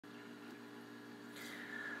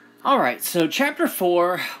Alright, so Chapter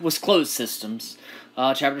 4 was closed systems.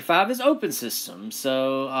 Chapter 5 is open systems.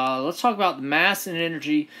 So let's talk about the mass and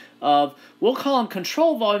energy of, we'll call them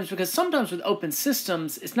control volumes, because sometimes with open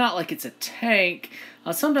systems, it's not like it's a tank.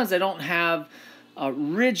 Sometimes they don't have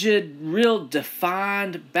rigid, real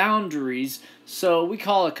defined boundaries. So we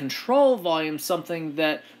call a control volume something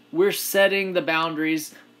that we're setting the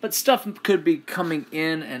boundaries, but stuff could be coming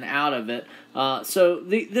in and out of it.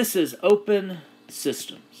 This is open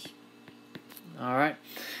systems. All right.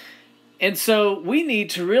 And so we need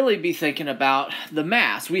to really be thinking about the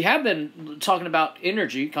mass. We have been talking about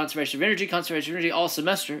energy, conservation of energy all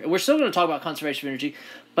semester. And we're still going to talk about conservation of energy.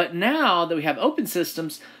 But now that we have open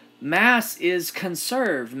systems, mass is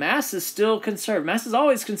conserved. Mass is still conserved. Mass is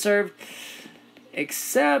always conserved,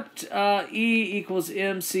 except E equals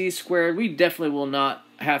mc squared. We definitely will not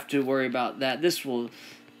have to worry about that. This will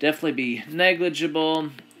definitely be negligible,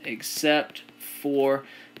 except for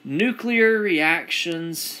nuclear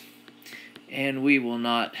reactions, and we will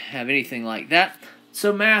not have anything like that.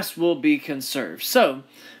 So mass will be conserved. So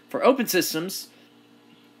for open systems,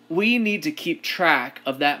 we need to keep track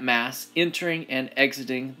of that mass entering and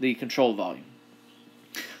exiting the control volume.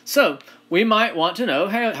 So we might want to know,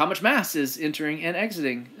 hey, how much mass is entering and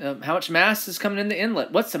exiting? How much mass is coming in the inlet?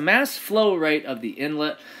 What's the mass flow rate of the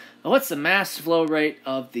inlet? What's the mass flow rate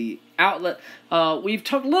of the outlet? We've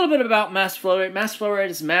talked a little bit about mass flow rate. Mass flow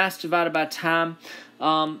rate is mass divided by time.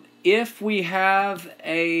 If we have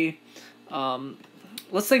a,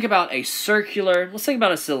 let's think about a circular, let's think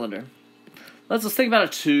about a cylinder. Let's think about a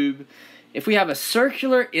tube. If we have a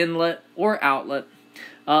circular inlet or outlet,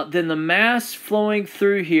 then the mass flowing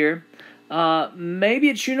through here, maybe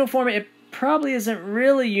it's uniform. It probably isn't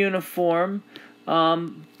really uniform,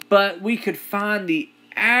 but we could find the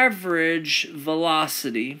average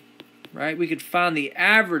velocity, right? We could find the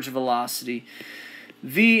average velocity.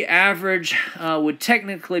 V average would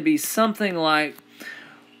technically be something like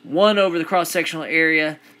 1 over the cross-sectional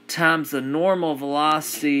area times the normal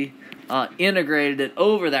velocity integrated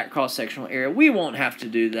over that cross-sectional area. We won't have to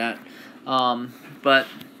do that, but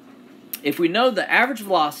if we know the average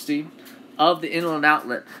velocity of the inlet and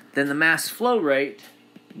outlet, then the mass flow rate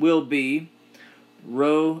will be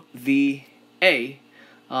rho VA.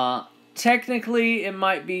 Technically, it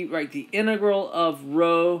might be the integral of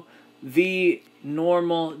rho v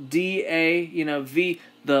normal dA. V,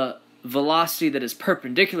 the velocity that is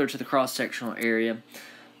perpendicular to the cross-sectional area.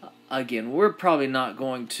 Again, we're probably not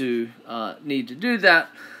going to need to do that.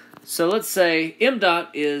 So let's say m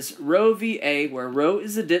dot is rho VA, where rho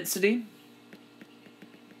is the density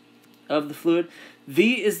of the fluid,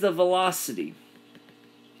 v is the velocity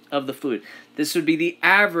of the fluid. This would be the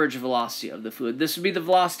average velocity of the fluid. This would be the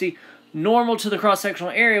velocity normal to the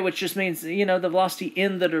cross-sectional area, which just means, the velocity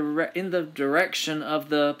in the direction of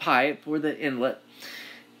the pipe or the inlet.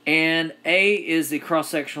 And A is the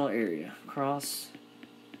cross-sectional area.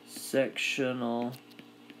 Cross-sectional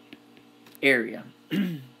area.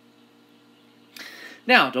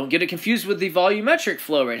 Now, don't get it confused with the volumetric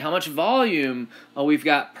flow rate. How much volume we've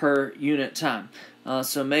got per unit time.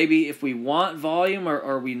 So maybe if we want volume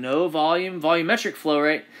or we know volume, volumetric flow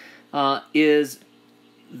rate is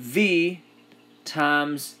V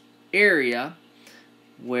times area,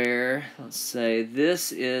 where, let's say,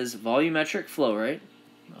 this is volumetric flow rate.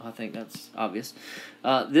 I think that's obvious.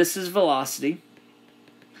 This is velocity.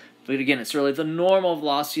 But again, it's really the normal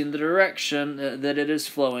velocity in the direction that it is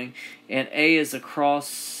flowing. And A is the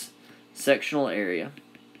cross-sectional area.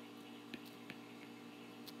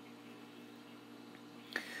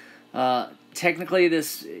 Technically,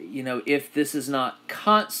 this, if this is not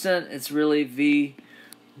constant, it's really V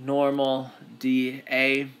normal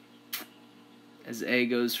dA, as A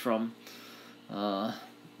goes from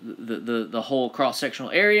the whole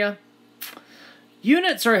cross-sectional area.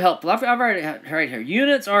 Units are helpful. I've already right here.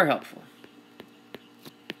 Units are helpful.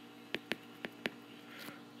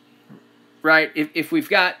 Right? If we've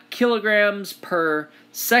got kilograms per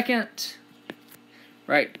second,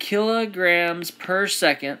 right? Kilograms per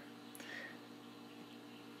second,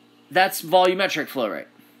 that's volumetric flow rate.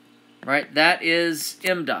 Right? That is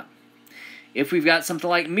m dot. If we've got something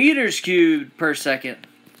like meters cubed per second,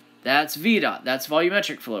 that's v dot. That's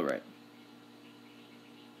volumetric flow rate.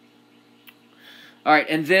 All right,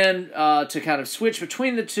 and then to kind of switch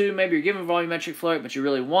between the two, maybe you're given volumetric flow rate, but you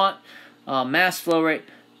really want mass flow rate.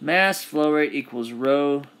 Mass flow rate equals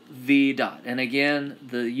rho v dot. And again,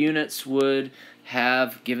 the units would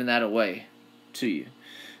have given that away to you.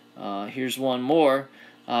 Here's one more.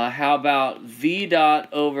 How about v dot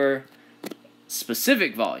over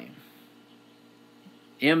specific volume?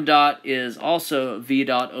 M dot is also v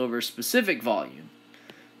dot over specific volume.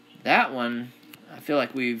 that one I feel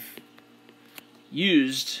like we've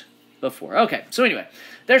used before. Okay, so anyway,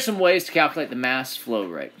 there's some ways to calculate the mass flow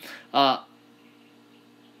rate.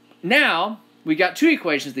 Now, we got two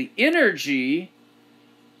equations, the energy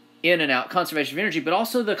in and out, conservation of energy, but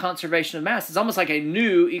also the conservation of mass. It's almost like a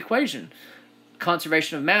new equation,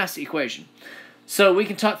 conservation of mass equation. So we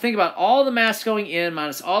can think about all the mass going in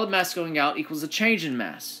minus all the mass going out equals a change in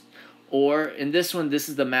mass. Or in this one, this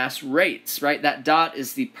is the mass rates, right? That dot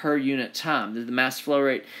is the per unit time. The mass flow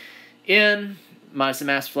rate in minus the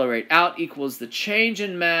mass flow rate out equals the change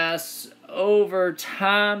in mass over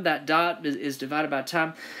time. That dot is divided by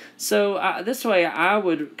time. So this way I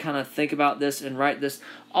would kind of think about this and write this.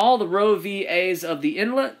 All the rho VAs of the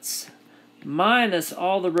inlets minus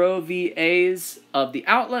all the rho VAs of the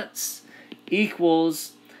outlets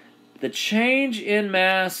equals the change in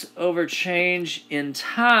mass over change in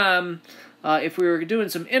time. If we were doing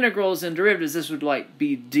some integrals and derivatives, this would like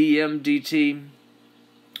be dm dt,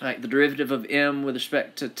 like the derivative of m with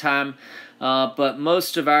respect to time. But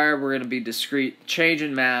most of we're going to be discrete change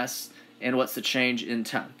in mass and what's the change in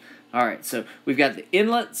time. All right, so we've got the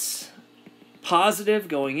inlets positive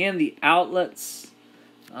going in, the outlets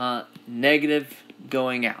negative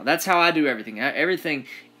going out. That's how I do everything. Everything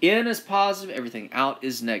in is positive, everything out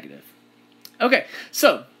is negative. Okay,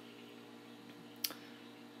 so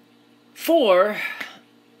for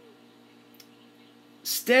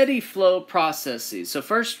steady flow processes, so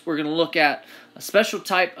first we're going to look at a special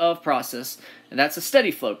type of process, and that's a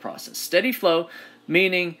steady flow process. Steady flow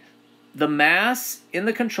meaning the mass in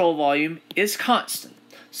the control volume is constant.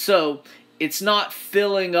 So it's not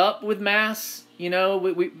filling up with mass. You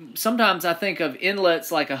know, sometimes I think of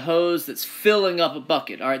inlets like a hose that's filling up a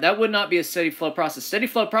bucket. All right, that would not be a steady flow process. Steady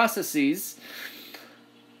flow processes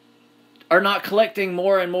are not collecting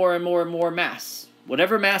more and more and more and more mass.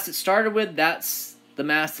 Whatever mass it started with, that's the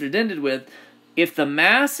mass that it ended with. If the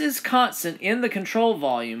mass is constant in the control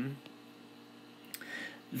volume,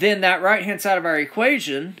 then that right-hand side of our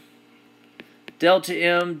equation, delta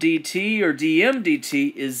m dt or dm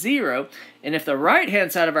dt is 0. And if the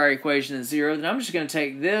right-hand side of our equation is 0, then I'm just going to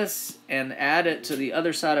take this and add it to the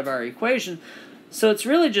other side of our equation. So it's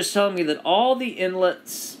really just telling me that all the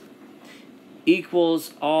inlets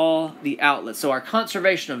equals all the outlets. So our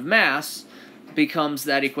conservation of mass becomes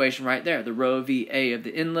that equation right there. The rho VA of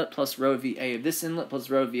the inlet plus rho VA of this inlet plus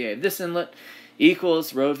rho VA of this inlet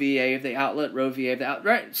equals rho VA of the outlet, rho VA of the outlet.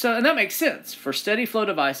 Right? So, and that makes sense. For steady flow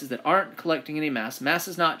devices that aren't collecting any mass, mass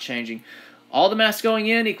is not changing. All the mass going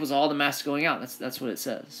in equals all the mass going out. That's what it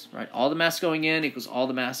says, right? All the mass going in equals all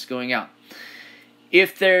the mass going out.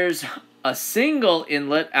 If there's a single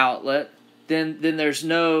inlet outlet, then there's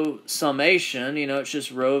no summation. You know, it's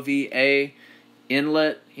just rho VA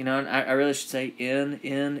inlet. You know, and I really should say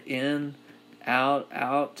in, out,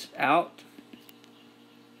 out.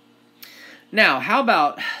 Now, how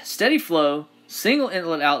about steady flow, single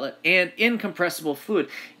inlet outlet, and incompressible fluid?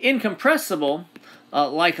 Incompressible,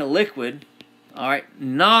 like a liquid. All right,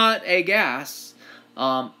 not a gas,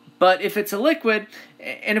 but if it's a liquid,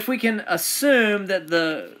 and if we can assume that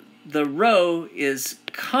the rho is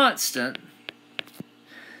constant,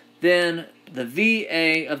 then the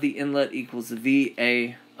VA of the inlet equals the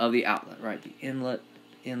VA of the outlet, right? The inlet,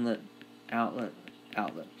 outlet.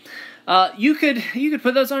 You could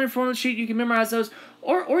put those on your formula sheet. You can memorize those,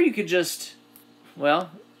 or you could just,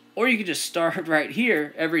 or you could just start right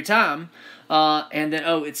here every time. And then,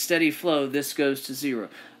 oh, it's steady flow. This goes to 0.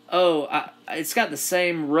 Oh, it's got the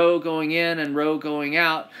same rho going in and rho going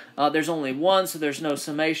out. There's only one, so there's no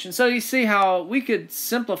summation. So you see how we could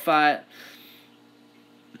simplify it.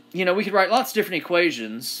 You know, we could write lots of different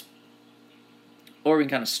equations, or we can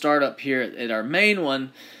kind of start up here at our main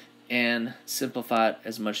one and simplify it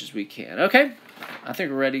as much as we can. Okay, I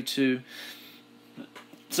think we're ready to.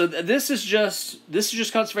 So this is just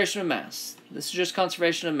conservation of mass. This is just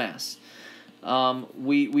conservation of mass.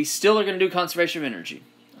 We still are going to do conservation of energy.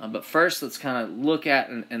 But first, let's kind of look at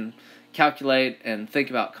and calculate and think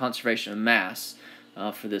about conservation of mass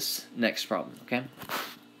for this next problem, okay?